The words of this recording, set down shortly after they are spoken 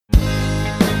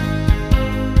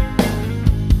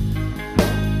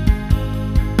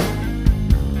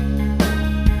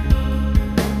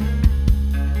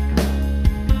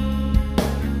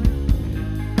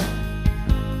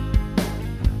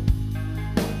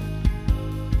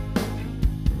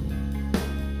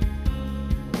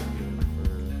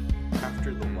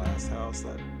last house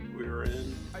that we were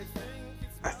in,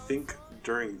 I think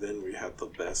during then we had the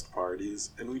best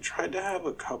parties, and we tried to have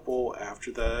a couple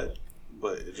after that,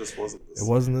 but it just wasn't the same. It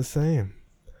wasn't the same.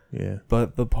 Yeah.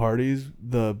 But the parties,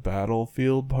 the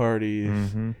Battlefield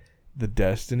parties, the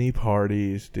Destiny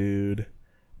parties, dude,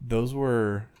 those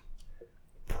were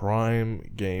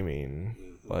prime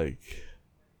gaming, like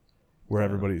where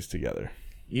everybody's together.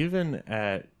 Even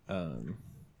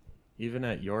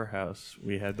at your house,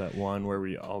 we had that one where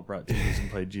we all brought TVs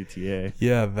and played GTA.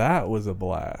 Yeah, that was a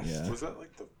blast. Yeah. Was that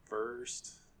like the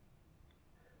first?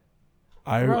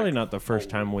 Probably not the first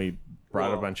time we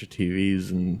brought a bunch of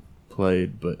TVs and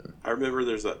played, but I remember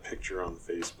there's that picture on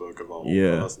Facebook of all of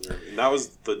Yeah. us, and that was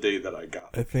the day that I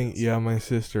got I think, it. yeah, my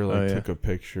sister took a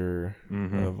picture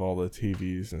Mhm. of all the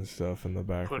TVs and stuff in the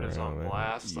background. Put us on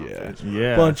blast. On Yeah. Facebook.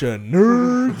 yeah. Bunch of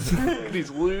nerds.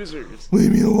 These losers.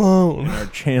 Leave me alone. Our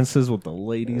chances with the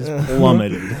ladies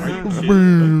plummeted. I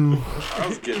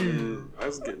was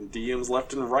getting DMs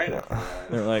left and right after that.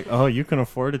 They're like, "Oh, you can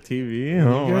afford a TV? You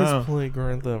Oh, guys wow. play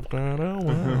Grand Theft Auto?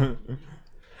 Wow.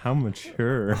 How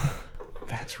mature."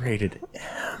 That's rated.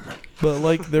 But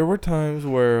like, there were times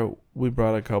where we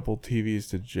brought a couple TVs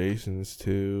to Jason's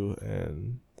too,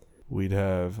 and we'd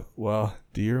have. Well,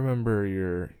 do you remember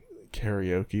your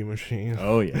karaoke machine?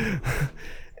 Oh yeah.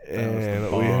 And the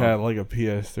we bomb. had like a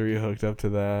PS3 hooked up to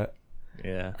that.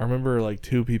 Yeah. I remember like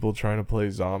two people trying to play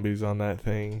zombies on that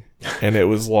thing, and it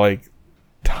was like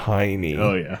tiny.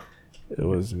 Oh yeah. It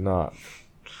was not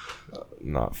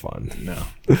fun. No.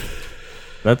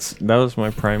 That was my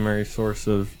primary source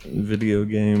of video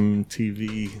game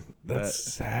TV That's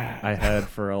that sad. I had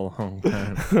for a long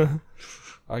time.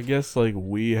 I guess like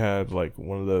we had like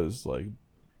one of those like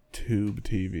tube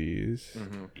TVs.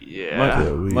 Yeah.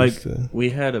 Yeah, we Like used to- we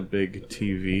had a big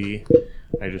TV.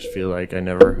 I just feel like I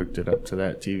never hooked it up to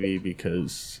that TV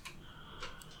because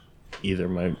either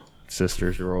my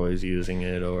sisters were always using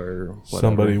it or whatever.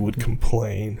 Somebody would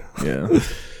complain. Yeah.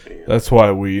 That's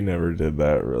why we never did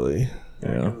that really.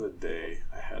 Back Yeah. in the day,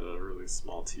 I had a really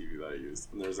small TV that I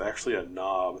used, and there's actually a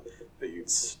knob that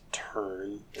you'd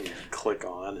turn and click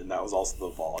on, and that was also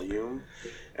the volume.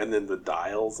 And then the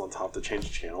dials on top to change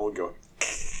the channel would go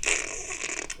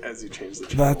as you change the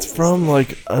channel. That's from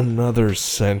like another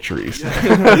century.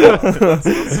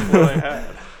 That's what I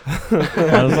had.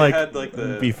 I was like, had, like,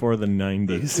 the- before the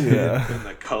 90s. Yeah. And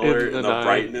the color In the and the night.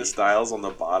 brightness dials on the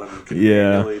bottom, you could Yeah.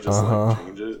 manually just like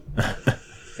change it.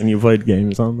 And you played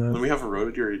games on Then that? we have a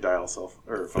rotary dial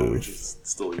phone, which is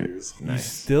still use. You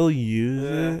still use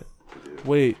it?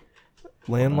 Wait,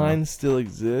 landlines still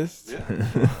exist?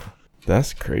 Yeah.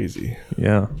 That's crazy.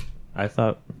 Yeah. I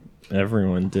thought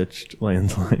everyone ditched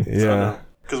landlines. Yeah.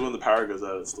 Because when the power goes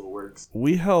out, it still works.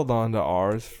 We held on to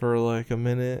ours for like a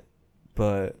minute,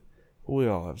 but we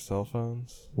all have cell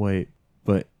phones. Wait,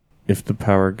 but if the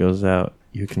power goes out,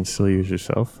 you can still use your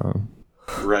cell phone.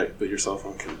 Right, but your cell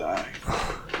phone can die.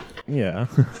 Yeah.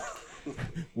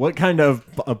 What kind of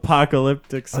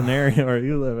apocalyptic scenario are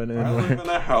you living in? I live where- in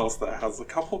a house that has a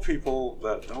couple people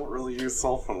that don't really use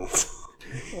cell phones.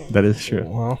 That is true.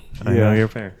 Well, I know your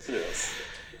parents. Yes.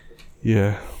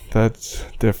 Yeah, that's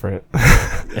different.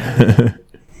 And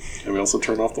we also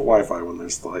turn off the Wi-Fi when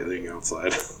there's lighting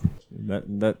outside.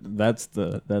 That's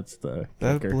the That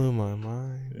kicker. blew my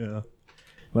mind. Yeah.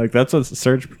 Like that's what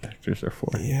surge protectors are for.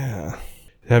 Yeah.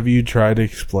 Have you tried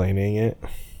explaining it?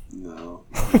 No,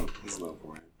 there's no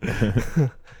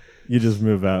point. You just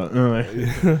move out.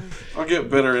 I'll get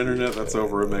better internet that's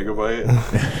over a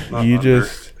megabyte. Not You under.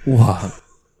 just, Wow.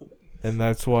 and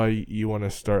that's why you want to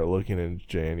start looking in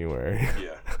January.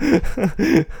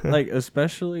 Yeah. Like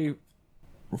especially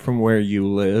from where you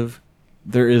live,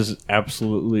 there is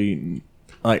absolutely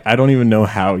like I don't even know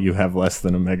how you have less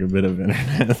than a megabit of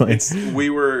internet. Like,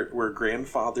 We're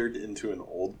grandfathered into an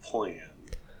old plan.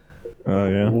 oh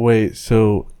yeah. Wait,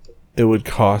 so it would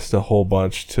cost a whole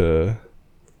bunch to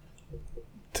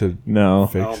No. I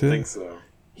fix don't it? think so.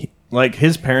 Like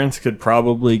his parents could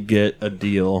probably get a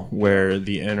deal where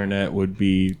the internet would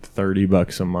be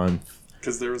 $30 a month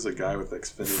Because there was a guy with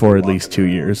Xfinity for at walking least 2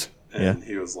 around, years. and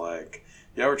he was like,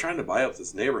 "Yeah, we're trying to buy up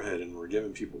this neighborhood, and we're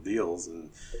giving people deals." And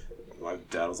my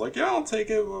dad was like, "Yeah, I'll take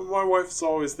it." My wife's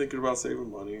always thinking about saving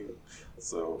money,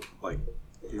 so like,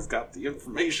 he's got the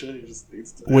information. He just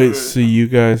needs to. Do Wait, it. so you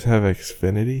guys have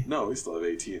Xfinity? No, we still have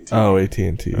AT&T. Oh,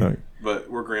 AT&T.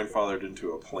 But we're grandfathered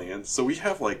into a plan, so we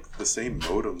have like the same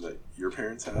modem that your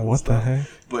parents have. and What the stuff, heck?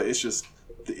 But it's just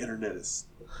the internet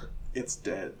it's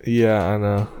dead. Yeah, I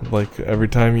know. Like every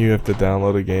time you have to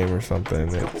download a game or something,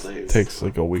 It's a it couple days. takes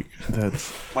like a week.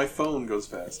 That's My phone goes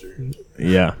faster.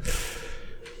 yeah.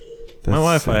 My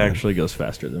Wi-Fi sad. actually goes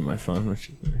faster than my phone, which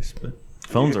is nice. But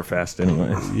phones are fast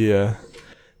anyways. Yeah.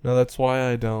 No, that's why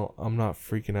I'm not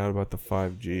freaking out about the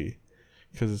 5G.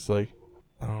 Because it's like,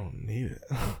 I don't need it.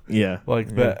 Yeah. Like,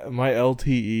 yeah. that, my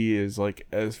LTE is, like,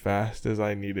 as fast as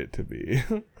I need it to be.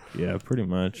 Yeah, pretty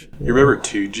much. You remember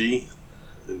 2G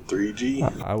and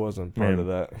 3G? I wasn't part Man. of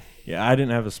that. Yeah, I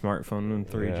didn't have a smartphone when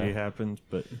 3G Yeah. happened,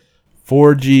 but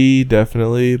 4G,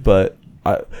 definitely, but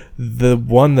the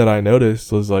one that I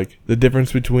noticed was, like, the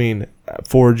difference between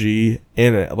 4G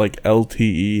and, like,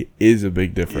 LTE is a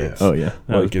big difference. oh yeah,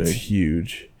 that was Like, it's big.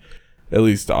 huge. At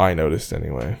least I noticed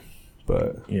anyway.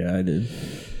 But Yeah, I did.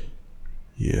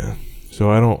 yeah,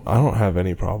 so I don't have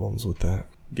any problems with that.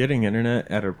 Getting internet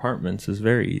at apartments is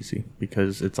very easy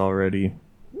because it's already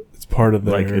It's part of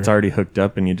their, like it's already hooked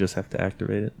up and you just have to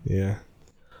activate it. yeah.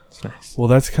 It's nice. Well,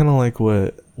 that's kind of like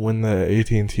when the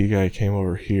AT&T guy came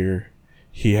over here,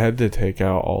 he had to take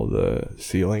out all the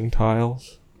ceiling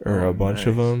tiles or Oh, a bunch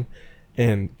of nice. them,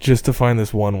 and just to find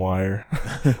this one wire,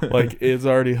 like it's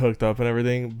already hooked up and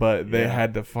everything, but they Yeah.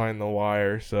 had to find the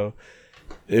wire, so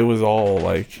it was all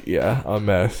like a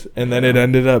mess. And then it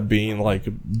ended up being like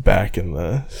back in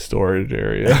the storage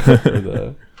area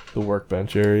or the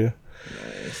workbench area.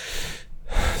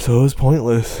 So it was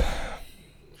pointless.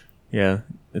 Yeah,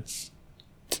 it's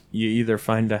you either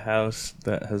find a house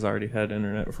that has already had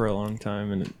internet for a long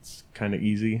time and it's kind of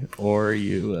easy, or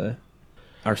you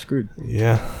are screwed.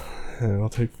 Yeah, it'll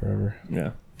take forever.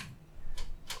 Yeah.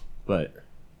 But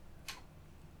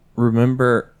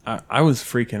remember, I was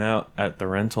freaking out at the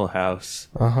rental house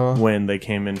Uh-huh. when they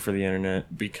came in for the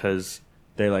internet because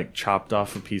they like chopped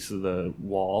off a piece of the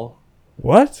wall.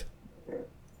 What?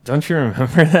 Don't you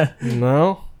remember that?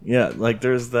 No? Yeah, like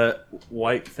there's that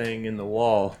white thing in the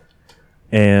wall,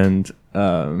 and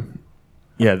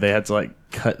yeah, they had to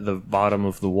like cut the bottom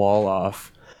of the wall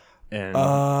off, and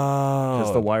because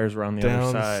Oh. the wires were on the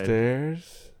other side.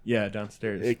 downstairs? Yeah,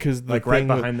 downstairs. Because like right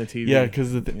behind the TV. Yeah,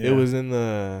 because it Yeah. was in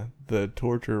the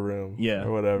torture room. Yeah.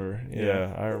 Or whatever. Yeah,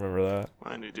 Yeah. I remember that.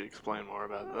 I need to explain more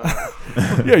about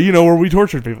that. Yeah, you know where we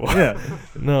tortured people. Yeah.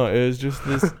 No, it was just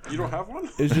this. You don't have one?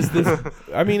 It's just this.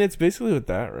 I mean, it's basically what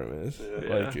that room is.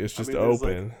 Yeah. Like, it's I just mean, there's,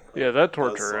 like, open. Yeah, that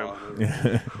torture room.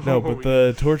 Yeah. No, but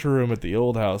the torture room at the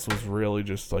old house was really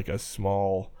just like a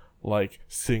small, like,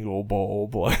 single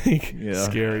bulb, like, Yeah.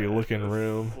 scary looking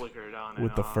room Flickered on and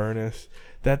with the off. furnace.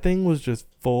 That thing was just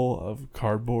full of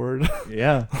cardboard,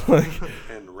 Yeah. like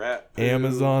And rat poo.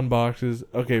 Amazon boxes.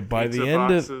 Okay, by Pizza the end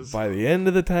boxes.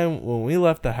 of the time when we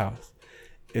left the house,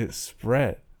 it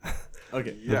spread.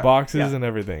 Okay. The Yeah. boxes Yeah. and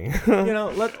everything. You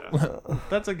know,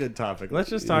 that's a good topic.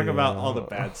 Let's just talk about all the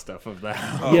bad stuff of the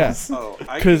house. Oh, Yeah. Oh,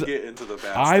 I 'Cause can get into the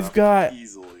bad I've stuff got-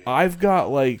 easily. I've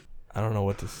got like, I don't know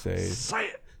what to say. Say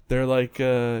it. They're like,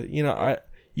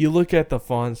 you look at the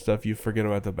fun stuff, you forget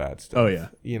about the bad stuff. Oh, yeah.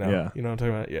 You know, Yeah. you know what I'm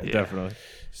talking about? Yeah. Yeah. Definitely.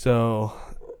 So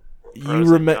Pros you and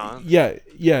remember? cons?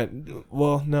 Yeah.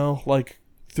 Well, no, like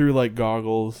through like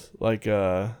goggles, like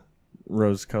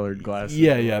Rose-colored glasses.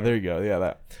 Yeah, there you go. Yeah,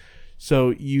 that.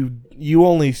 So you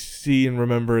only see and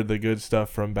remember the good stuff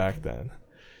from back then,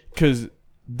 because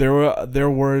there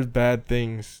were bad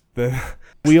things that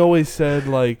we always said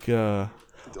like, oh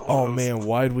Those- man,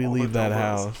 why'd we all the leave that dumbass.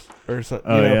 house or something?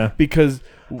 Oh, yeah. Because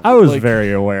I was like,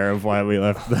 very aware of why we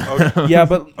left the house. yeah,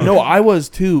 but no, I was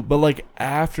too. But like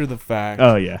after the fact,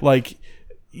 Oh, yeah. like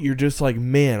you're just like,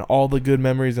 man, all the good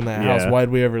memories in that house. Yeah. Why'd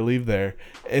we ever leave there?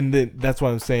 And then that's what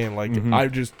I'm saying. Like Mhm. I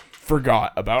just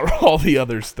forgot about all the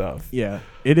other stuff. Yeah.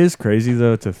 It is crazy,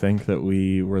 though, to think that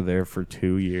we were there for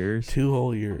 2 years. 2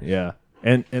 whole years. Yeah.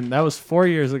 And that was 4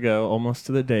 years ago, almost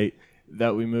to the date,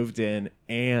 that we moved in.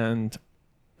 And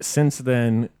since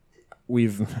then,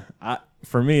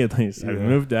 for me at least, I've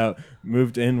Yeah.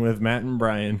 moved in with Matt and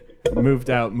Brian,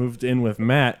 moved in with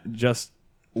Matt just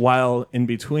while in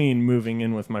between moving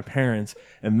in with my parents,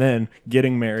 and then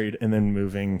getting married, and then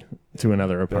moving to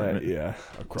another apartment. Yeah,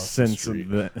 across the Since street.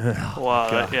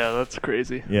 Wow, yeah, that's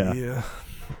crazy. yeah, Yeah.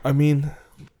 I mean,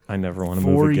 I never want to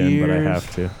 4 move again, but I years.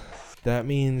 have to. that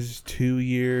means 2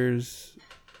 years.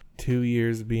 2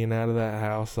 years being out of that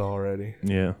house already.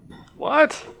 Yeah.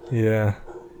 What? Yeah.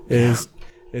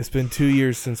 It's been 2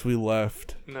 years since we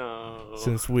left. No.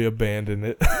 Since we abandoned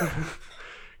it.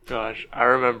 Gosh, I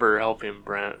remember helping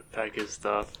Brent pack his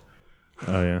stuff.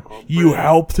 Oh yeah. Oh, You Brent,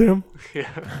 helped him? Yeah.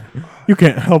 You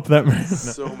can't help that man.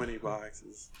 So many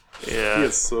boxes. He Yeah.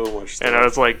 has so much stuff. And I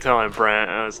was like telling Brent,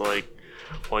 I was like,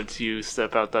 once you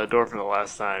step out that door for the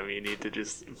last time, you need to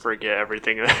just forget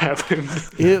everything that happened.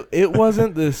 It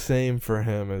wasn't the same for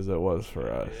him as it was for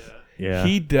us. Yeah.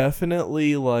 He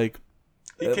definitely he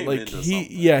came into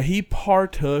something. he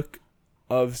partook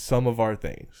of some of our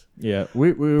things. Yeah,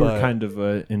 we were But- kind of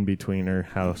a in-betweener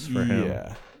house for him.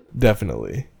 Yeah,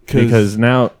 definitely. Because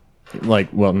now,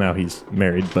 now he's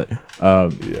married, but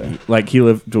he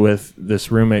lived with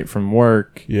this roommate from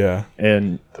work, yeah,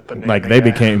 and banana they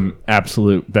guy. became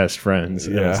absolute best friends.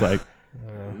 And Yeah. it's like,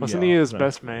 Wasn't he his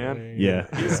best man? yeah.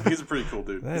 He's a pretty cool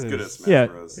dude. That He's good at is- Smash Yeah.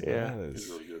 Bros. Yeah. that He's is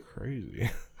really good. crazy.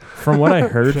 From what I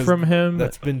heard Because from him,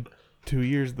 That's been 2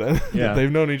 years then. Yeah.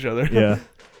 They've known each other. yeah.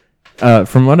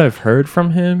 From what I've heard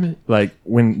from him,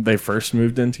 when they first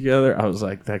moved in together, I was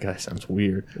like, that guy sounds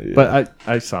weird. Yeah. But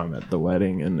I saw him at the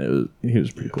wedding, and he was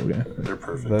a pretty cool guy. They're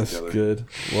perfect That's together. good.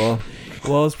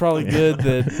 Well, it's probably good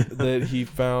that he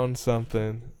found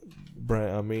something.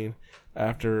 Brent, I mean,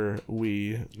 after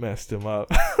we messed him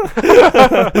up,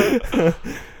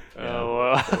 Oh,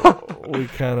 well. we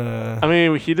kind of. I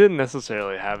mean, he didn't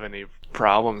necessarily have any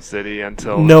problems, did he?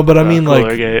 Until No, but I mean, like,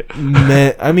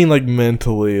 Coolergate. like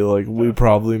mentally, like we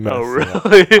probably messed Oh, him up.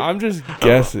 really? I'm just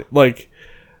guessing. Like,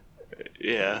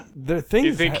 Yeah. the things.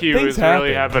 You think he things was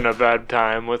really happen. having a bad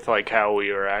time with like how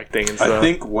we were acting and stuff? I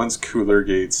think once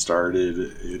Coolergate started,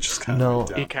 it just kind No. of went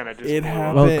he down. kind of just It blew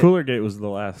happened- up. Well, Coolergate was the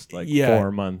last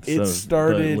 4 months it of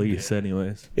started- the lease,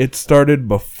 anyways. It started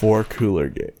before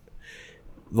Coolergate.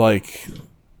 Like,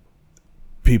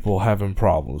 people having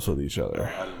problems with each other.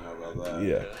 I don't know about that.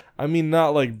 Yeah. I mean,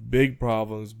 not like big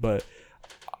problems, but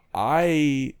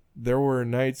there were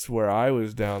nights where I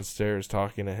was downstairs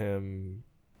talking to him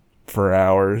for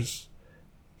hours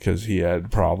because he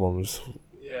had problems.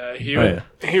 Yeah, he Oh, would.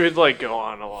 He would like go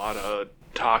on a lot of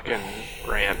talking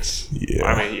rants. Yeah.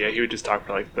 I mean, yeah, he would just talk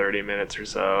for like 30 minutes or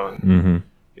so. And Mm-hmm.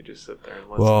 he'd just sit there and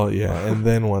listen. Well, yeah, and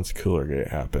then once Coolergate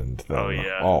happened, then Oh,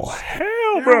 yeah. all hell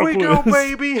here broke we go, loose.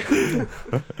 baby.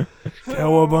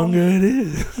 Cowabunga it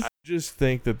is. I just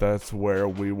think that's where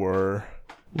we were,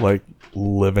 like,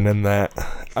 living in that.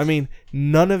 I mean,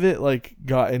 none of it, like,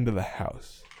 got into the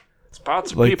house.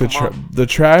 Spots of Like, people, the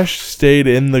trash stayed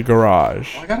in the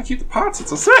garage. Well, I gotta keep the pots.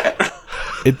 It's a set.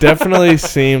 It definitely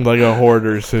seemed like a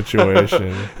hoarder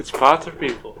situation. It's spots of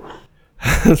people.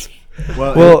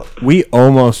 Well, we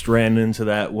almost ran into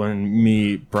that when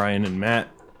me, Brian, and Matt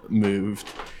moved,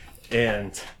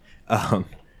 and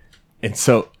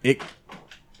so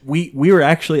we were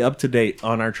actually up to date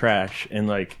on our trash and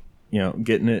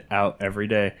getting it out every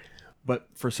day. But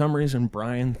for some reason,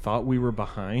 Brian thought we were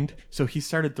behind, so he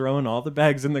started throwing all the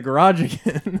bags in the garage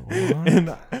again.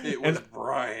 and It was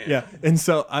Brian. yeah, and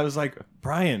so I was like,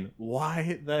 Brian,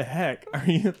 why the heck are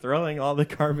you throwing all the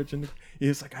garbage in? He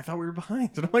was like, I thought we were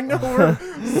behind. And I'm like, no, we're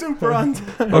super on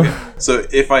time. Okay, so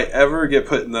if I ever get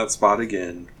put in that spot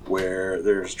again where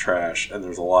there's trash, and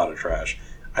there's a lot of trash,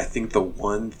 I think the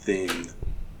one thing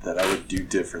that I would do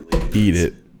differently eat is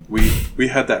it. We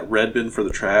had that red bin for the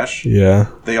trash. Yeah.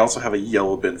 They also have a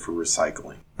yellow bin for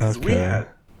recycling. Because we Okay. had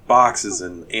boxes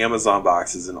and Amazon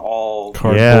boxes and all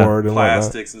Cardboard and whatnot.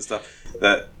 plastics and stuff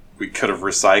that we could have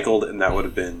recycled, and that would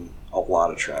have been a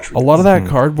lot of trash. A lot of that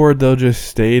cardboard, though, just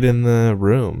stayed in the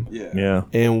room. Yeah. Yeah.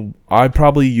 And I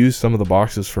probably used some of the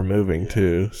boxes for moving,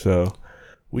 too. So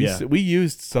we Yeah. we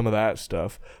used some of that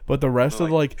stuff. But the rest Or,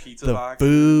 of, like, like, pizza the boxes.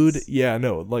 food. Yeah,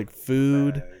 no, like,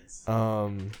 food. Bags.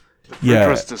 Yeah,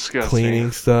 was disgusting.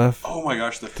 cleaning stuff. Oh my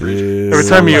gosh, the fridge. Dude. Every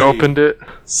time you Somebody- opened it,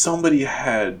 Somebody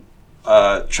had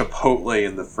Chipotle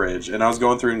in the fridge, and I was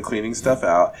going through and cleaning stuff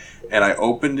out, and I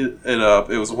opened it up.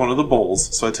 It was one of the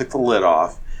bowls, so I took the lid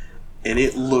off, and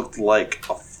it looked like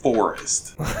a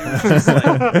forest. It was just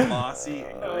like mossy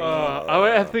and green.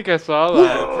 I think I saw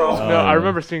that. Oh. No, I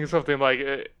remember seeing something like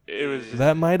it. It was.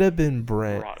 That might have been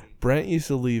Brent. Rotten. Brent used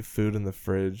to leave food in the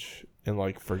fridge and,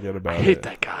 like, forget about I it. hate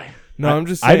that guy. No, I'm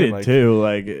just saying. I did like, too.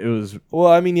 Like, it was. Well,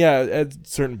 I mean, yeah, at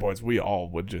certain points, we all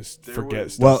would just There forget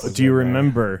was- stuff. Well, was do you in there.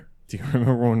 remember? Do you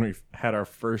remember when we had our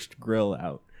first grill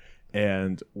out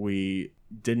and we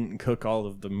didn't cook all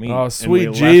of the meat? Oh, and sweet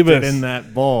we left it Jeebus. in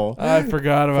that bowl I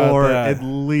forgot about for that. at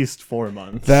least 4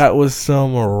 months. That was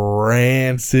some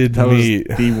rancid That was meat.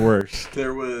 the worst.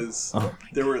 There was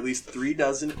there were at least 3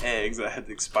 dozen eggs that had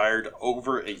expired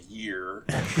over a year.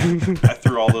 I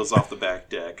threw all those off the back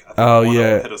deck. I think Oh, one of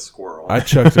yeah. them hit a squirrel. I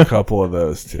chucked a couple of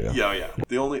those too. Yeah.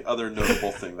 The only other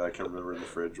notable thing that I can remember in the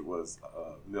fridge was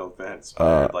milk that had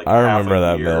expired like I half remember a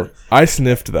that year. milk. I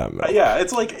sniffed that milk. Yeah,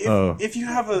 it's like Oh. if you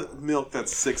have a milk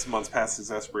that's 6 months past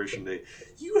its expiration date,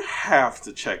 you have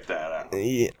to check that out.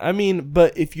 Yeah, I mean,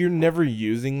 but if you're never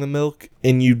using the milk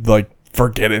and you like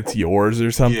forget it's yours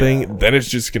or something, Yeah. then it's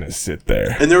just gonna sit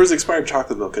there. And there was expired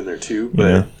chocolate milk in there too, but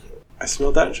Yeah. I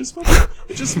smelled that.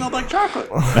 It just smelled like chocolate.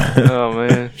 Oh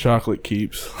man. Chocolate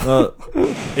keeps.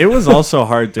 It was also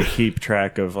hard to keep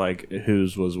track of like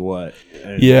whose was what.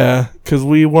 And Yeah, because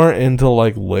we weren't into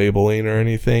like labeling or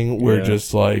anything. We're Yeah.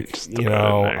 just like, Just you throw it in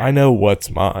know, there. I know what's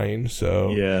mine,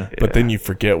 so. Yeah. But then you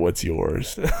forget what's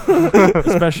yours.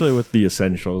 Especially with the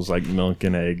essentials like milk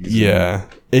and eggs. Yeah.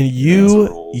 And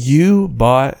rolls. you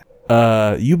bought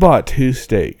 2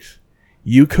 steaks.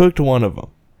 You cooked one of them.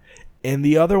 And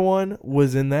the other one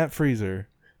was in that freezer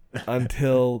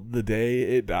until the day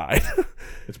it died.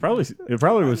 It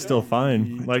probably was still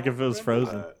fine. Like if it was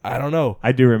frozen. I don't know.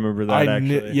 I do remember that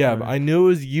actually. I knew it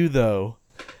was you though.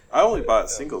 I only bought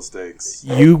single steaks.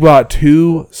 You bought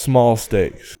 2 small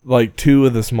steaks, like 2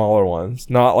 of the smaller ones,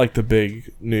 not like the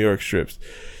big New York strips.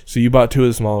 So you bought 2 of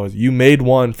the smaller ones. You made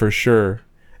one for sure,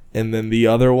 and then the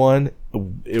other one,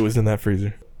 it was in that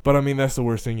freezer. But I mean, that's the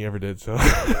worst thing you ever did. So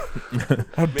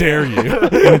how dare you?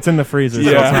 And it's in the freezer, so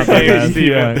Yeah. it's not that bad.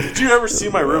 Yeah. Did you ever see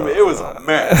my room? It was a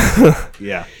mess.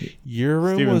 Yeah. Your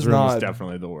room Steven's was room not was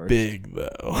definitely the worst. big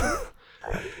though.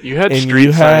 You had And street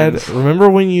you had, signs. remember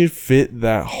when you fit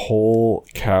that whole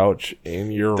couch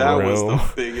in your That room? was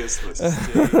the biggest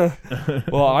mistake.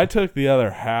 Well, I took the other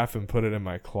half and put it in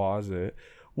my closet,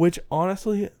 which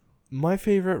honestly, my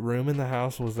favorite room in the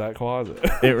house was that closet.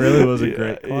 It really was a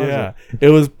great closet. Yeah, it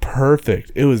was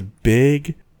perfect. It was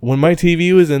big. When my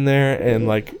TV was in there, and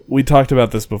like we talked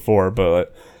about this before,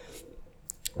 but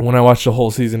when I watched the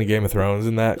whole season of Game of Thrones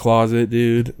in that closet,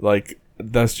 dude, like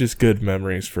that's just good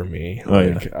memories for me. Oh,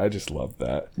 yeah. Like I just love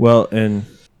that. Well, and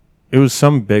it was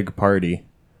some big party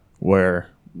where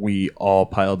we all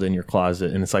piled in your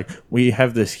closet, and it's like we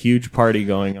have this huge party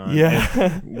going on. Yeah.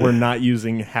 and we're not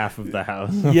using half of the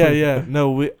house. Yeah.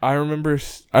 No, I remember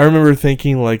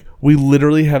thinking like we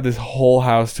literally have this whole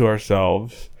house to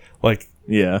ourselves. Like,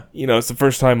 Yeah. you know, it's the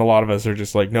first time a lot of us are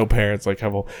just like no parents, like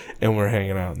have and we're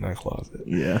hanging out in that closet.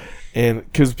 Yeah. And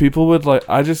because people would like,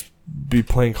 I just be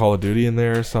playing Call of Duty in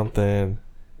there or something,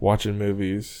 watching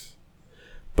movies.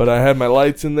 But I had my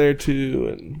lights in there too,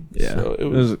 and Yeah. so it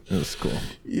was cool.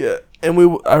 yeah.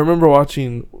 And I remember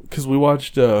watching because we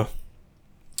watched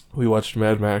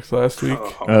Mad Max last week,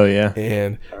 Oh yeah.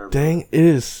 and dang, it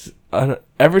is.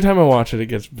 Every time I watch it, it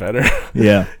gets better.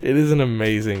 Yeah. It is an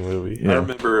amazing movie. I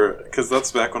remember because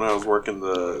that's back when I was working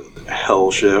the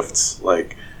hell shifts,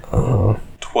 like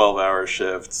 12-hour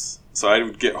shifts. So I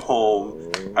would get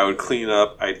home, I would clean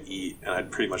up, I'd eat, and I'd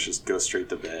pretty much just go straight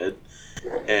to bed.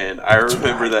 And I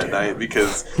remember that night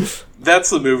because that's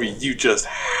the movie you just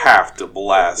have to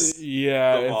blast.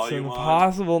 Yeah, The it's volume on.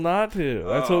 impossible not to.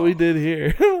 That's what we did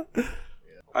here.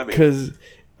 I mean, Because,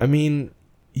 I mean,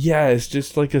 yeah, it's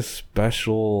just like a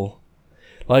special.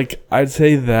 Like, I'd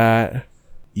say that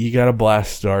you gotta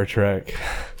blast Star Trek.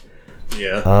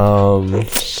 Yeah.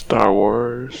 Star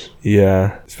Wars.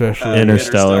 Yeah, especially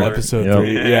Interstellar. episode Yep.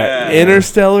 3. Yeah. Yeah.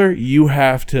 Interstellar, you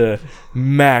have to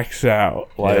max out.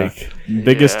 Like,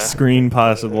 Biggest Yeah. screen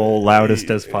possible, loudest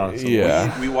as possible.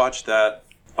 yeah. we watched that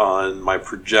on my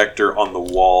projector on the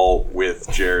wall with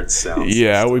Jared's sound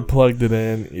Yeah, system. we plugged it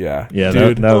in. Yeah. Yeah,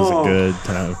 dude, that was Oh. a good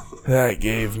time. that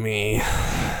gave me.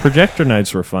 Projector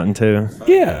nights were fun too.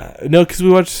 Yeah. No, because we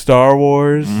watched Star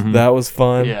Wars. That was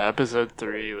fun. Yeah, episode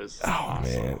 3 was Oh,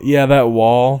 awesome. man. Yeah, that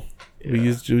wall. Yeah. We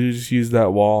just used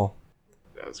that wall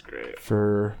That was great.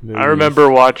 for movies. I remember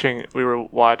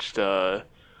watched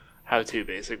how-to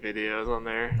basic videos on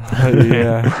there.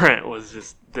 Yeah. And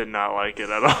Brent did not like it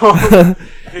at all.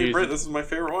 Hey, Brent, this is my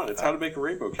favorite one. It's how to make a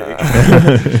rainbow cake.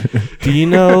 Do you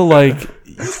know, like,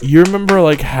 you remember,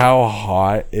 like, how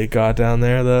hot it got down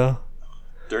there, though?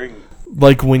 During,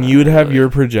 Like, when you would have your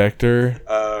projector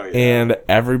yeah. and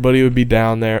everybody would be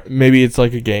down there. Maybe it's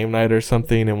like a game night or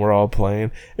something and we're all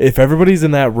playing. If everybody's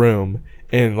in that room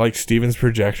and, like, Steven's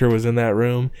projector was in that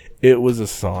room, it was a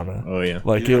sauna. Oh yeah.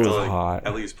 Like, You it have was to, like, hot.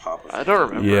 At least pop it. I don't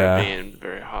remember Yeah. it being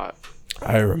very hot.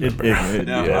 I remember.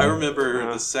 Now, Yeah. I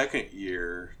remember the second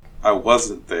year I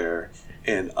wasn't there,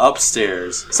 and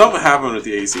upstairs, something happened with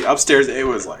the AC. Upstairs, it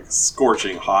was like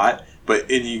scorching hot, but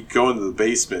and you go into the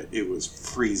basement, it was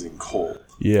freezing cold.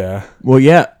 Yeah. Well,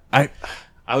 yeah. I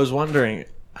was wondering.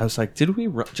 I was like, did we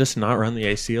just not run the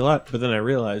AC a lot? But then I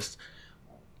realized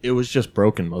it was just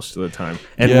broken most of the time,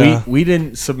 and Yeah. we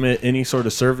didn't submit any sort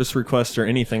of service request or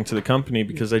anything to the company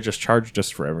because they just charged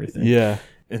us for everything. Yeah.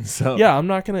 And so Yeah, I'm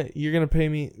not gonna. You're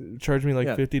gonna charge me like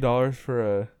Yeah. $50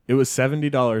 for a. it was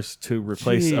 $70 to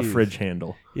replace a Jeez. fridge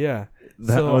handle. Yeah,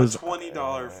 That So- was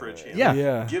 $20 fridge handle. Yeah.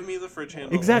 Yeah. Give me the fridge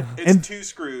handle. Exactly. It's And- 2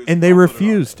 screws. and they I'll put it on.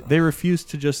 refused. They refused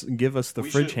to just give us the We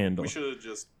fridge should- handle. We should have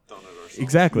just done it ourselves.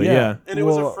 Exactly. Yeah. Yeah. And it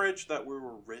was Well- a fridge that we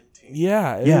were renting.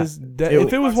 Yeah, it Yeah. was. It-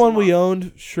 If it was one we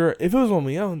owned, sure. If it was one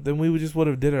we owned, then we would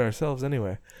have did it ourselves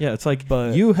anyway. Yeah, it's like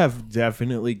But- you have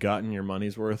definitely gotten your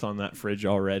money's worth on that fridge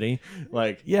already.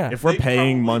 Like, Yeah. if we're They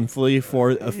paying probably- monthly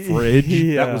for a fridge,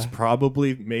 Yeah. that was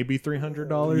probably maybe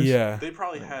 $300. Yeah. They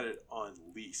probably had it on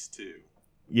lease too.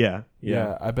 Yeah,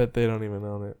 Yeah, I bet they don't even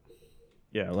own it.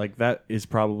 yeah. Like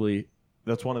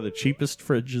that's one of the cheapest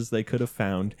fridges they could have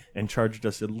found, and charged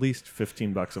us at least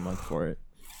 $15 a month for it.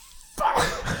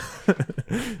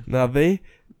 Now they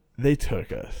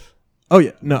took us. Oh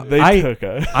yeah, no, They took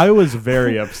us. I was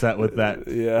very upset with that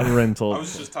Yeah. rental. I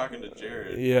was just talking to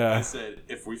Jared. Yeah. I said,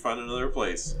 if we find another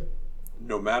place,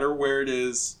 no matter where it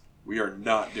is, we are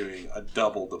not doing a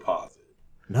double deposit.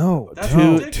 No, That's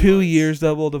no. ridiculous. 2 years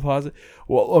double deposit.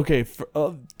 Well, okay.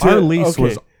 Our lease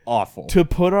was awful. to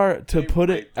put it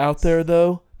raped out us. there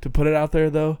though. To put it out there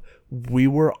though, we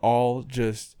were all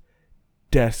just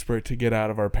desperate to get out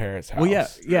of our parents' house. Well, yeah,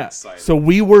 yeah. Excited. So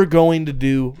we were going to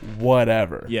do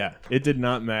whatever. Yeah, it did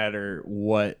not matter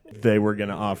what they were going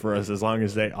to offer us as long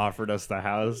as they offered us the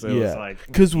house. It was like,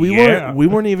 because we yeah.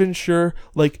 weren't even sure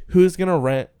like who's gonna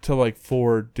rent to like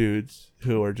 4 dudes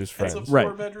who are just It's friends. a Right.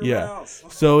 4-bedroom Yeah. house.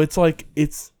 So it's like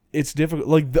it's difficult.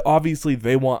 Like obviously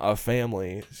they want a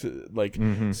family. So, like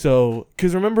so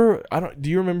because remember do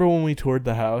you remember when we toured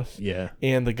the house? yeah,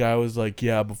 And the guy was like,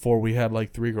 yeah, before we had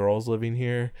like 3 girls living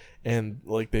here, and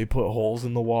like they put holes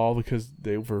in the wall because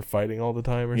they were fighting all the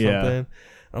time or Yeah. something.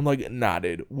 I'm like, nah,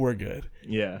 dude, we're good.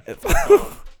 yeah.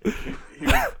 I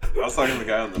was talking to the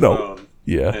guy on the No. phone,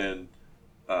 Yeah. and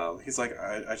he's like,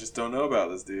 I just don't know about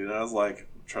this dude. And I was like,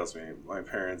 trust me, my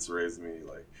parents raised me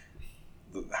like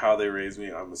how they raised me.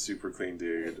 I'm a super clean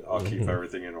dude. I'll keep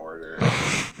everything in order.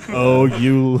 Oh,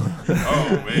 you,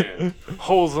 Oh man,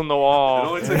 Holes in the it wall.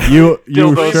 only took you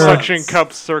Dildo sure? suction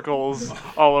cup circles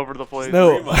all over the place.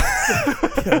 No. 3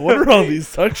 months. Yeah, what are all these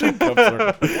suction cups?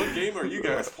 What game are you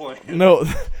guys playing? No.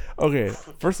 Okay.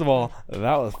 First of all,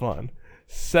 that was fun.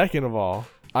 Second of all,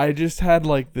 I just had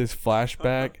like this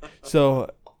flashback. So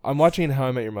I'm watching How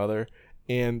I Met Your Mother,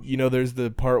 and there's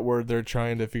the part where they're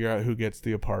trying to figure out who gets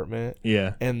the apartment.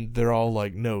 Yeah, And they're all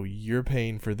like, no, you're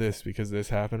paying for this because this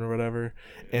happened or whatever.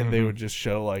 And they would just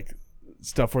show like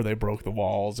stuff where they broke the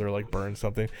walls or like burned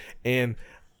something. And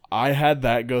I had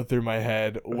that go through my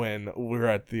head when we were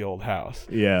at the old house.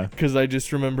 yeah. Because I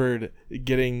just remembered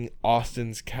getting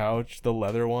Austin's couch, the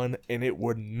leather one, and it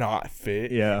would not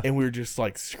fit. Yeah. And we were just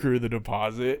like, screw the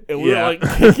deposit. And we Yeah. were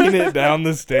like kicking it down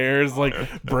the stairs, like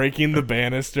breaking the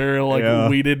banister. Like Yeah.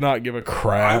 we did not give a I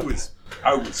crap. was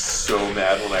so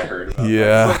mad when I heard about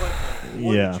Yeah. that. I was like,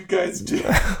 what Yeah. did you guys do?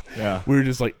 Yeah. We were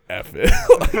just like, F it.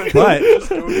 But Go to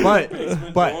the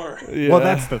basement door. Yeah. well,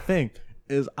 that's the thing.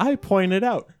 Is I pointed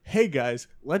out, hey guys,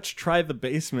 let's try the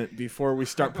basement before we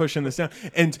start pushing this down.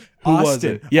 And Who was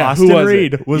Austin, it? Yeah, who Austin was it?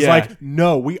 Reed was Yeah. like,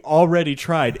 no, we already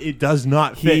tried. It does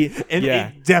not fit, and yeah.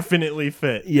 it definitely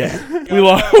fit. Yeah.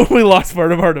 we lost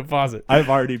part of our deposit. I've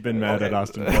already been mad at Okay.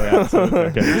 Austin for that. So it's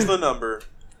okay. Here's the number.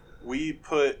 We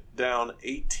put down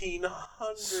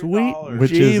 $1,800. Sweet.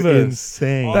 Which is Jeebus.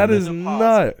 insane. That the is deposit.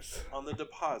 nuts. On the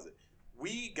deposit.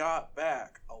 We got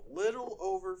back a little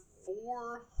over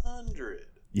 400.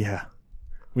 Yeah,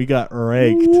 we got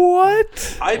raked.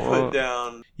 What? I put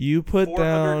down You put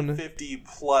down 450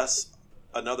 plus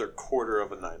another quarter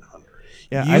of a 900.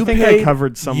 Yeah, you I think paid, I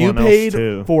covered someone you paid else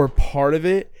too. for part of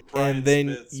it, Brian and then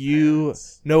Smith's you.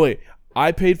 parents. No wait,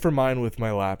 I paid for mine with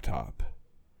my laptop.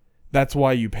 That's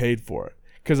why you paid for it,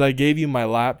 because I gave you my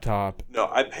laptop. No,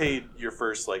 I paid your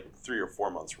first like 3 or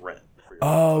 4 months rent. For your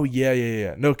Oh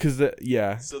yeah. No, because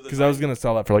yeah, So the because I was nine- gonna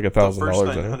sell that for like the $1,000. first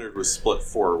Anyway. 900 was split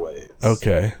 4 ways.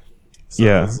 Okay. So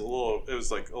Yeah. it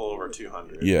was like a little over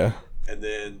 200. Yeah. And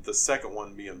then the second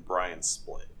one, me and Brian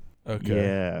split. Okay.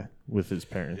 Yeah, with his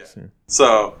parents. Yeah. Yeah.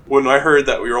 So when I heard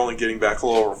that we were only getting back a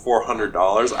little over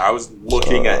 $400, I was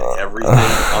looking at everything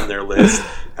on their list,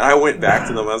 and I went back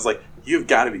to them. I was like, "You've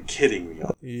got to be kidding me!"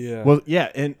 Yeah. Well, yeah,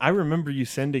 and I remember you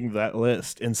sending that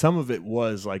list, and some of it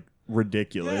was like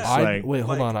ridiculous. Yeah. Like, wait,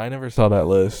 hold like- on. I never saw that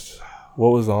list. What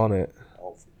was on it?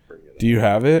 I'll bring it Do you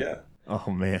have it? up. oh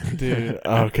man, Dude.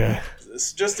 Okay.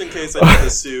 This, just in case I need to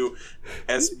sue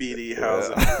SBD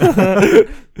Housing.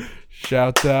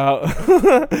 Shouts out.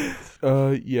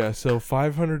 Yeah, so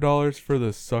 $500 for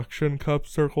the suction cup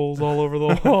circles all over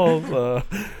the walls.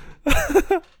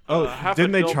 oh, half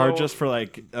didn't a they charge dildo. us for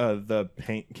like the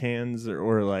paint cans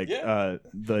or like Yeah.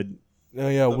 the No,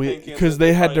 yeah, The paint cans because that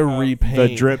they they had to probably have. repaint.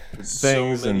 the drip So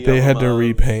things many and They of had to them,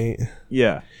 repaint.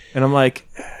 yeah, and I'm like,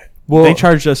 Well, they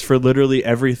charged us for literally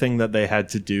everything that they had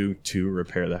to do to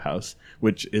repair the house,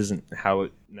 which isn't how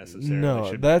it necessarily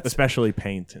No, should. that's- Especially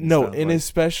paint. And No, stuff, and like-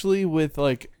 especially with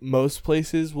like most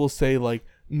places will say like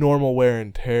normal wear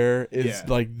and tear is Yeah.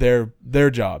 like their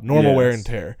job, normal wear Yes. and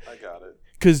tear. I got it.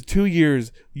 Because 2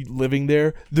 years living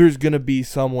there, there's gonna be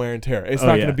some wear and tear. It's Oh,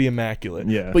 not yeah. gonna be immaculate.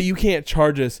 Yeah. But you can't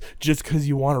charge us just because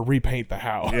you want to repaint the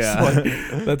house. Yeah.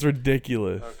 Like, that's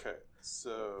ridiculous. Okay,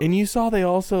 so And you saw they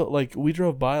also like we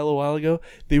drove by a little while ago.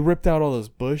 They ripped out all those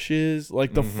bushes.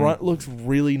 Like the front looks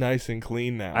really nice and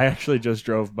clean now. I actually just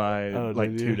drove by Oh,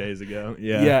 like did 2 you? days ago.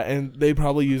 yeah. Yeah, And they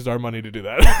probably used our money to do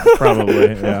that. probably.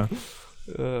 Yeah.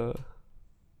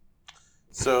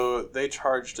 So they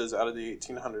charged us out of the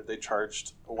 1,800. They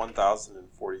charged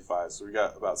 1,045. So we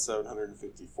got about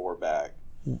 754 back.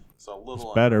 So a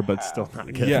little Better, under but half. still not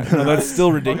good. Yeah, no, that's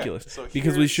still ridiculous. Okay, so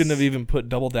because we here's- shouldn't have even put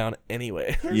double down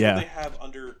anyway. Here's Yeah. what they have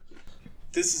under.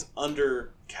 This is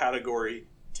under category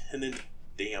tenant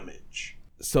damage.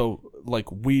 So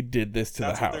like we did this to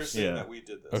That's the what they're house. saying Yeah. that we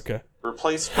did this. Okay.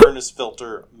 Replace furnace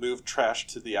filter. Move trash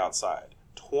to the outside.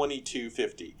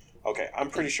 2250. Okay, I'm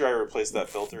pretty sure I replaced that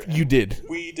filter. and You did.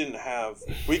 We didn't have.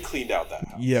 We cleaned out that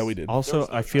house. Yeah, we did. There Also, was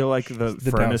no I feel like trash. the The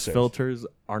furnace downstairs. filters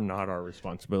are not our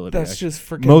responsibility. That's actually. just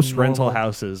freaking most rental normal.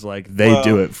 houses like they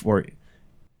do Well- it for you.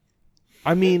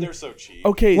 I mean, they're so cheap.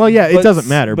 okay. Well, yeah, it doesn't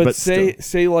matter, but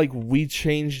say like we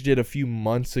changed it a few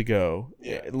months ago.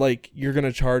 Yeah. Like you're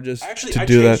gonna charge us Actually, to I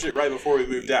do changed that. it right before we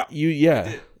moved out. Yeah.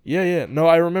 did. Yeah. No,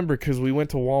 I remember because we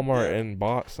went to Walmart Yeah. and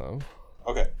bought some.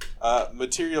 Okay.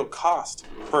 Material cost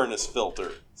furnace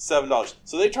filter $7.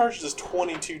 So they charged us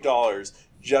 $22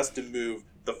 just to move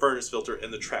the furnace filter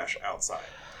and the trash outside.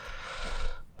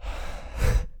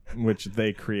 Which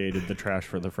they created the trash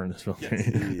for the furnace filter.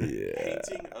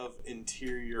 Painting of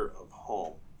interior of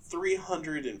home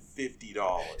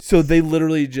 $350. So they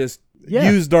literally just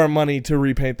Yeah. used our money to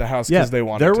repaint the house because they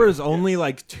wanted there to. was only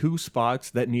like 2 spots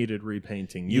that needed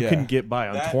repainting. You Yeah. can get by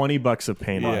on That- $20 of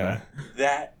paint on Yeah. that.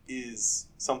 That is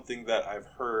something that I've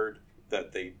heard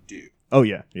that they do. Oh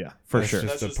yeah, for That's sure.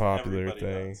 just- a popular everybody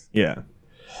thing. does. Yeah.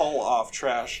 Haul off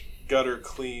trash, gutter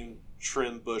clean,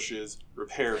 trim bushes,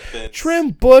 repair fence.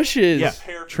 Trim bushes. Yeah.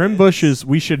 Repair Trim fence. bushes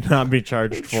we should not be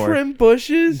charged for. Trim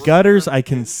bushes. Gutters I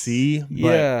can see, but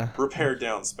Yeah. Repair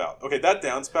downspout. Okay, that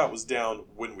downspout was down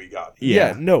when we got it.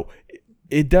 Yeah, no,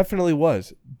 it definitely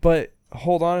was. But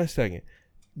hold on a second.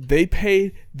 They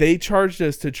charged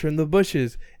us to trim the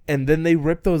bushes, and then they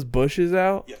ripped those bushes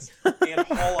out. Yes. And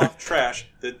haul off trash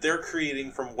that they're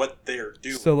creating from what they're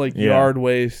doing. So like Yeah. yard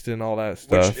waste and all that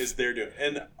stuff. which is they're doing.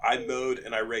 And I mowed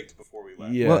and I raked before we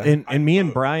left. Yeah. Well, and me and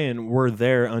I- Brian were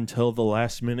there until the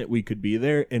last minute we could be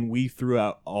there, and we threw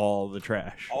out all the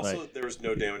trash. Also, Like, there was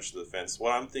no damage to the fence.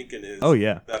 What I'm thinking is oh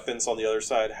yeah, that fence on the other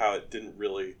side, how it didn't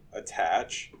really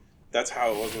attach. That's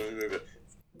how it was when we moved it.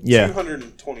 yeah,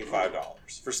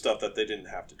 $225 for stuff that they didn't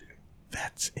have to do.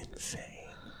 that's insane.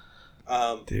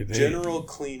 Dude, they- General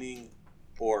cleaning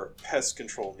or pest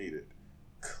control needed.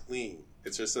 Clean. It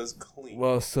just says clean.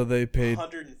 Well, so they paid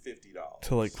 $150.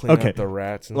 to like clean Okay. up the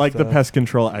rats and Like stuff. the pest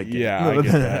control, I get. Yeah, I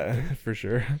get that for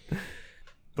sure.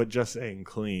 But just saying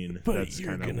clean, But that's you're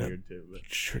kind of gonna- weird too.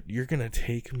 But. You're gonna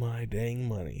take my dang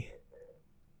money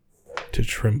to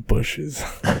trim bushes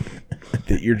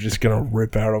that you're just gonna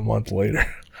rip out a month later.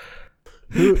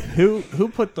 Who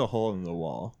put the hole in the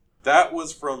wall? That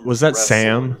was from. Was that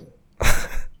wrestling. Sam?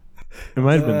 It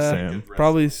might have been Uh, Sam.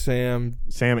 Probably Sam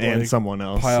Sam and like, someone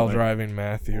else. pile like- driving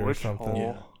Matthew or Which something.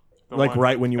 hole? The Like one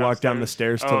right when you walk down the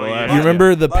downstairs? stairs to Oh, the yeah. left. You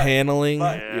remember the But- paneling?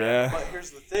 but- yeah. But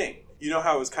here's the thing. You know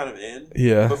how it was kind of in?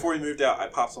 Yeah. Before we moved out, I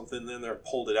popped something in there,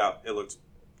 pulled it out. It looked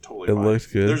totally It fine.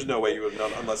 looked good. There's no way you would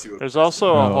have done unless you would. There's also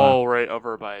Oh, a wow. hole right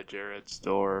over by Jared's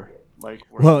door, like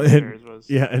where Well, the and, stairs was.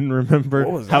 yeah, and remember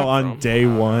What was how that on from? day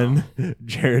one,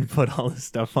 Jared put all his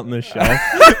stuff on the shelf.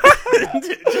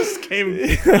 It just came.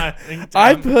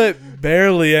 I put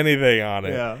barely anything on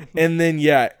it. Yeah. And then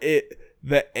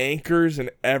the anchors and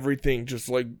everything just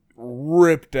like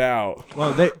ripped out.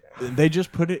 Well, they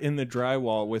just put it in the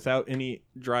drywall without any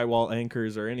drywall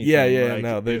anchors or anything. Yeah, like,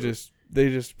 no, they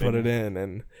just put it in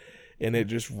and it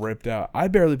just ripped out. I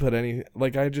barely put any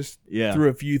like I just Yeah. threw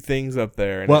a few things up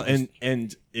there. And Well, it just-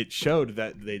 and it showed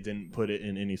that they didn't put it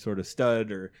in any sort of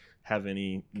stud or have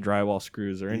any drywall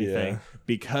screws or anything Yeah.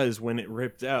 because when it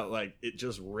ripped out, like it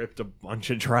just ripped a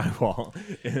bunch of drywall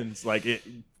and it's like it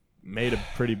made a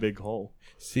pretty big hole.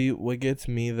 See, what gets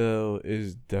me though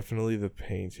is definitely the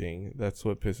painting. That's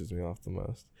what pisses me off the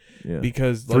most. Yeah.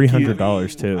 Because like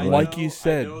 $300 too. I Like know- you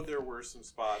said. I know there were some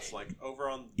spots like over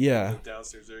on Yeah. the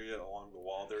downstairs area along the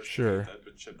wall. There's Sure. that had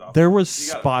been chipped off. There was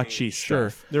You gotta spotchy paint.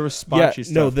 stuff. There was Yeah, spotchy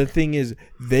stuff. no, the thing is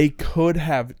they could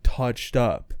have touched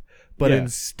up, but Yeah.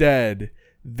 instead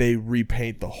they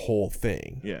repaint the whole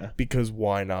thing. Yeah. Because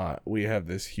why not? We have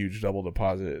this huge double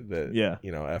deposit that, Yeah.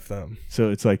 F them. So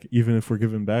it's like, even if we're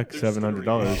giving back They're just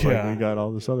 $700, Yeah. like we got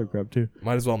all this other crap too.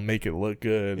 Might as well make it look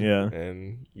good. Yeah.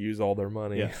 And use all their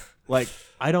money. Yeah. Like,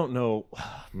 I don't know,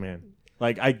 man.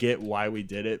 Like, I get why we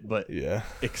did it, but Yeah.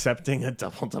 accepting a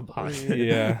double deposit,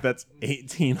 Yeah. that's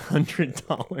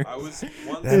 $1,800 I was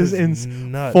one That is is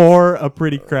in nuts. for a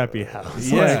pretty crappy house.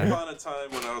 Yeah. Once upon a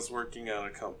time when I was working at a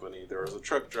company, there was a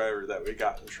truck driver that we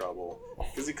got in trouble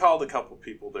because he called a couple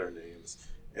people their names.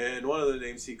 And one of the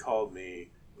names he called me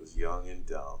was Young and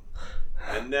Dumb.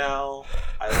 And now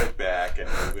I look back at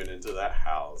moving into that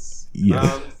house. Yes.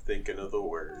 And I'm thinking of the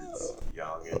words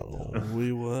Young and Dumb.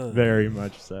 We would. Very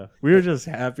much so. We were just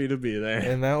happy to be there.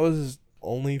 And that was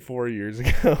only 4 years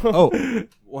ago. Oh,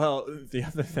 well, the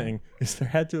other thing is there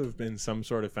had to have been some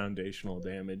sort of foundational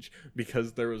damage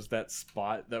because there was that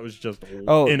spot that was just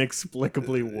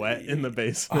inexplicably wet in the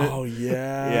basement. Oh,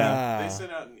 yeah. Yeah. They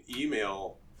sent out an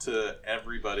email to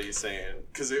everybody saying,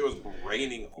 because it was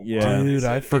raining a lot. Yeah. They Dude,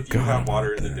 said, I if you forgot have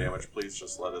water in about the that. damage, please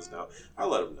just let us know. I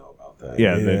let them know about that.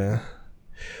 Yeah.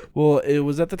 Well, it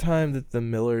was at the time that the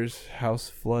Miller's house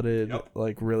flooded Yep.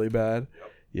 like really bad.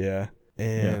 Yep. Yeah.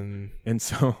 And And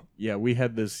so, yeah, we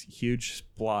had this huge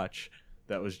splotch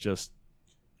that was just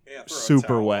Yeah, throw a super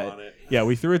towel wet. on it. Yeah,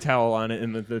 we threw a towel on it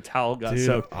and the towel got dude,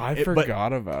 soaked. I But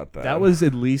forgot about that. that was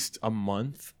at least a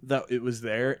month that it was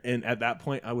there, and at that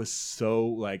point I was so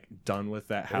like done with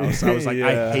that house. I was like, Yeah.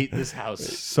 I hate this house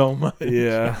so much.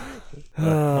 Yeah. Oh,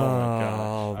 my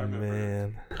Oh, I remember.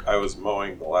 man. I was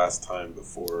mowing the last time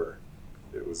before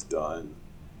it was done,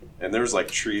 and there was like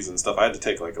trees and stuff. I had to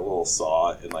take like a little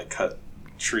saw and like cut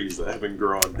trees that have been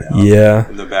growing down Yeah.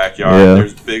 in the backyard. Yeah.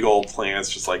 There's big old plants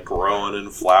just like growing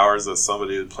and flowers that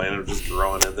somebody had planted just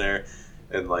growing in there.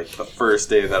 And like the first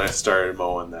day that I started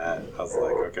mowing that, I was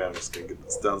like, okay, I'm just gonna get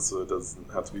this done so it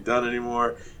doesn't have to be done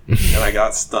anymore. And I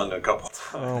got stung a couple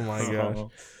times. Oh, my gosh.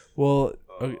 Well,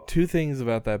 okay, two things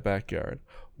about that backyard.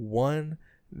 One,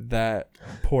 that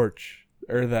porch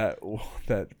or that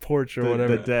porch or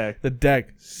whatever. The deck. The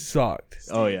deck sucked.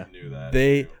 Oh, yeah. Knew that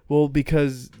They too.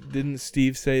 because didn't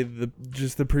Steve say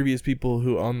the previous people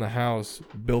who own the house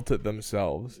built it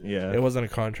themselves? Yeah. It wasn't a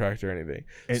contract or anything.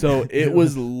 It- So it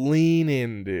was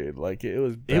leaning, dude. Like it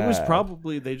was bad. It was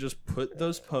probably they just put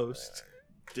those posts,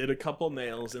 did a couple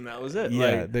nails, and that was it.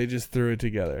 Yeah, Like, they just threw it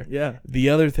together. yeah. The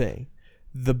other thing,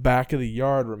 the back of the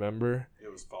yard, remember?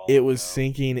 It was falling It was down.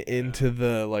 sinking into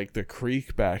the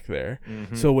creek back there.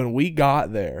 Mhm. So when we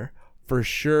got there, for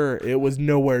sure, it was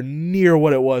nowhere near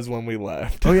what it was when we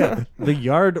left. Oh yeah, the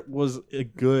yard was a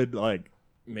good like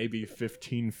maybe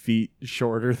 15 feet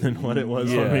shorter than what it was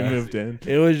when we Yeah. moved in.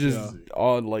 It was just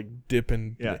all like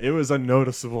dipping. Yeah, it was a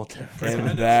noticeable difference.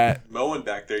 And that mowing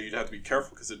back there, you'd have to be careful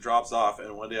because it drops off.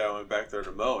 And one day I went back there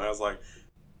to mow, and I was like,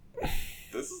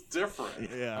 "This is different."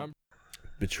 Yeah,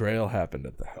 betrayal happened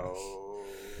at the house. Oh,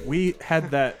 we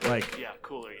had that like Yeah,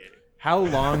 cooler game. how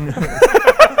long?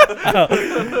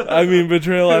 I mean,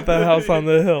 betrayal at the house on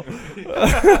the hill.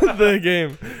 The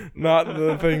game, not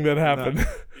the thing that happened.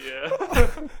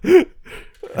 Yeah.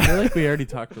 I feel like we already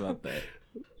talked about that.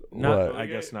 Not, What? I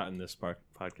guess not in this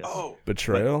podcast. oh,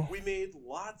 Betrayal? we made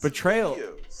lots Betrayal. of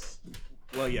videos.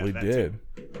 Well, yeah, We that did.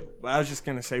 too. But I was just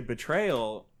gonna say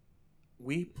betrayal.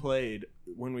 We played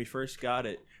when we first got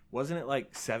it. Wasn't it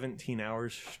like 17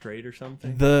 hours straight or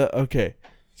something? Okay.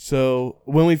 So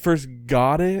when we first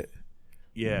got it,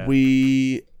 Yeah.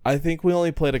 I think we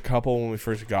only played a couple when we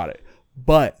first got it.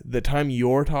 But the time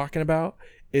you're talking about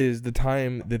is the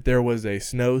time that there was a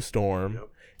snowstorm. Yep.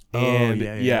 And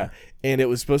yeah. and it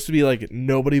was supposed to be like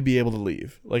nobody be able to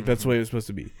leave. Like that's the way it was supposed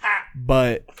to be.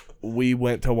 But we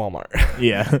went to Walmart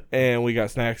yeah. and we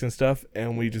got snacks and stuff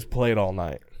and we just played all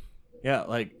night. Yeah,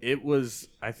 like it was,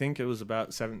 I think it was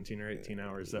about 17 or 18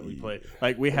 hours that we played.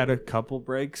 Like we had a couple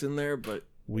breaks in there, but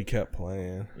We kept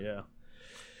playing. yeah.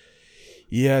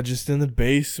 Yeah, just in the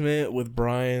basement with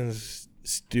Brian's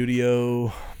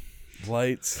studio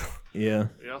lights. Yeah.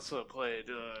 We also played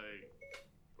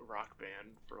Rock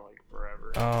Band for like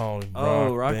forever.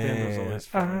 Oh, Rock Band was always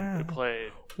fun. We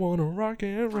played Wanna rock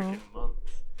and roll freaking month.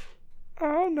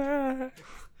 all night.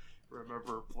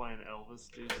 Remember playing Elvis,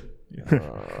 Jason?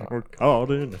 We're caught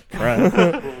in a trap.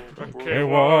 Can't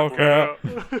walk out.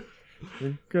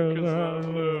 Because I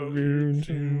love you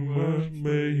too much,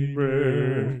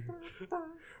 baby.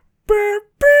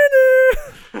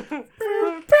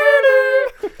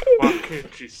 Why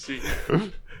can't you see?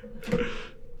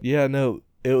 Yeah, no,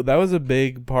 that was a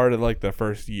big part of like the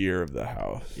first year of the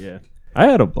house. Yeah. I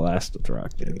had a blast with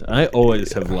Rock Band. I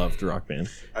always have loved Rock Band.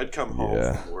 I'd come home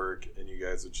Yeah. from work, and you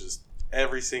guys would just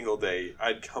every single day.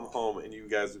 I'd come home and you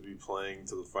guys would be playing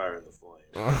To the Fire and the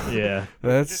Flame. Yeah.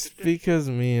 That's because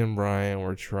me and Brian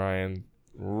were trying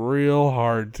real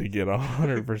hard to get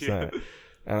 100%.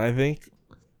 And I think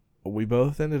we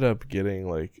both ended up getting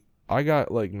like, I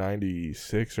got like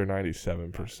 96 or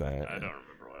 97%. I don't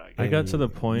remember what I got. I got to the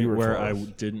You point were where close.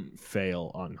 I didn't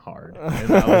fail on hard. And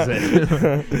that was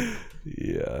it.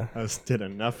 Yeah. I did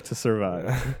enough to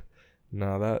survive.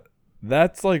 No,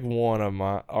 that's like one of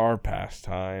our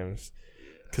pastimes,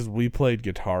 because we played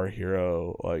Guitar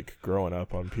Hero like growing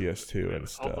up on PS2 and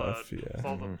stuff. With Yeah.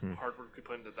 all the hard work we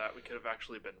put into that, we could have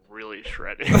actually been really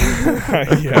shredded.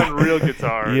 Yeah. On real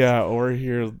guitars. Yeah, or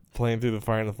here playing Through the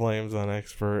Fire and the Flames on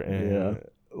Expert, and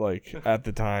like at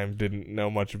the time didn't know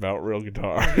much about real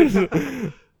guitars.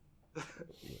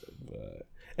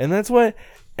 And that's what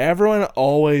everyone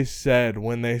always said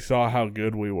when they saw how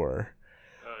good we were.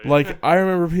 Oh, yeah. Like, I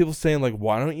remember people saying, like,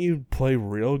 why don't you play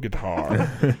real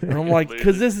guitar? And I'm like,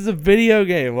 because this is a video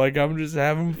game. Like, I'm just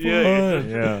having fun.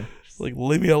 Yeah. Like,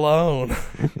 leave me alone.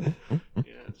 Yeah,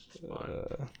 it's just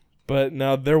fun. But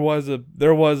no, there was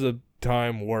a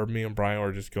time where me and Brian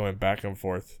were just going back and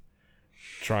forth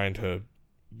trying to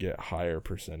get higher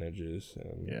percentages.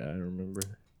 And Yeah, I remember.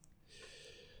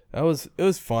 it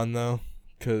was fun, though,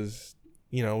 because,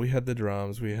 you know, we had the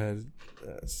drums, we had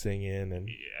singing, and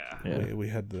Yeah. we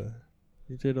had the...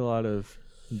 You did a lot of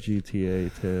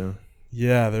GTA too.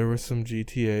 Yeah, there were some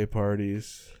GTA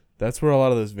parties. That's where a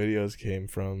lot of those videos came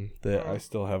from that I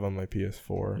still have on my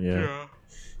PS4. Yeah.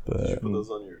 Did you But put those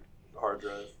on your hard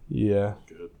drive? yeah,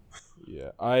 Good.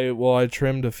 yeah. I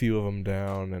trimmed a few of them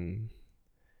down, and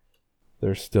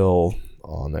they're still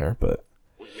on there. But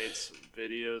We made some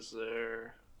videos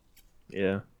there.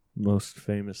 Yeah. Most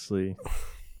famously,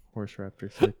 Horse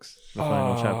Raptor 6, the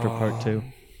final chapter, part 2.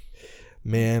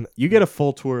 man, You get a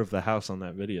full tour of the house on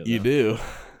that video. you though. do.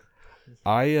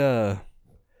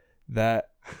 That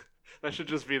That should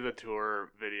just be the tour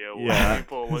video Yeah. where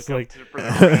people look It's up like, to for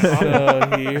the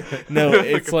so here. No,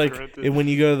 it's like when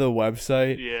you go to the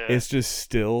website, Yeah. it's just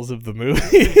stills of the movie.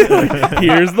 Like,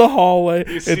 here's the hallway.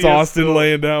 You see It's a Austin still-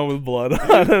 laying down with blood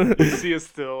on You it. see a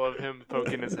still of him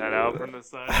poking his head out from the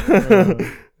side.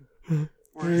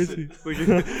 Where is he?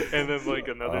 And then like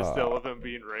another still of him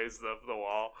being raised up the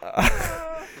wall.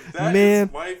 That Man.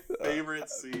 is my favorite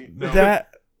scene.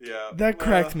 That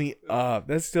cracked me up.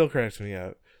 That still cracks me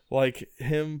up. Like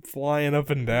him flying up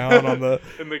and down on the.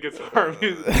 And the guitar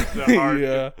music,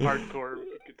 the hardcore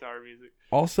guitar music.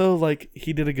 Also, like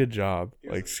he did a good job, He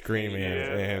was like a screaming, pain,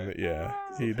 and he did a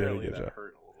Apparently good that job.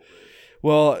 hurt a little bit.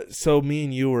 Well, so me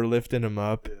and you were lifting him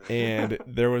up, Yeah. and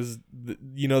there was,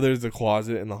 there's a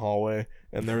closet in the hallway,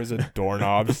 and there was a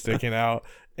doorknob sticking out,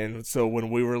 and so when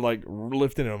we were like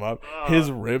lifting him up,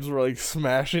 his ribs were like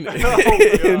smashing God.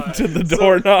 into the So,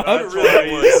 doorknob. that's why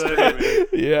you was screaming.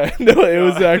 Yeah, no, it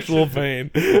was actual pain.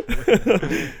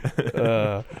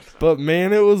 But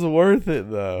man, it was worth it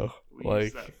though. We Like,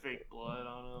 used that fake blood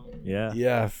on him. Yeah.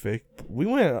 yeah, fake. We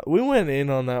went in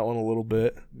on that one a little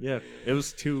bit. Yeah. It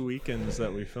was 2 weekends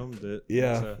that we filmed it.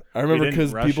 Yeah, So I remember didn't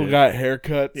because rush people it. got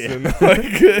haircuts Yeah. and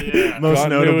like Yeah. Most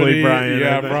notably continuity. Brian, I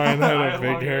Yeah, think. Brian had a Brian big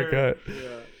Longer. haircut.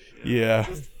 Yeah,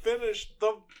 Just finish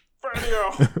the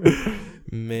video.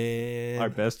 man. Our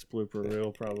best blooper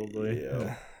reel, probably.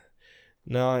 Yeah.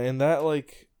 No, and that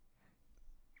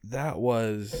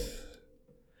was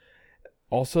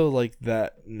also like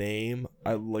that name.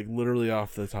 I like literally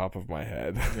off the top of my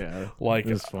head. Yeah. Like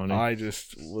It was funny. I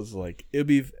just was like, it'd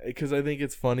be because I think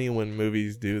it's funny when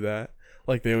movies do that.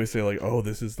 Like they always say, like, "Oh,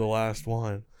 this is the last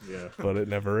one," Yeah. but it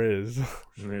never is.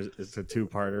 And it's a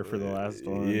 2-parter for the last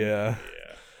one. Yeah,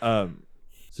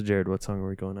 So Jared, what song are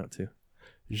we going out to?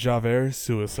 Javert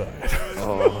Suicide.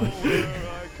 Oh.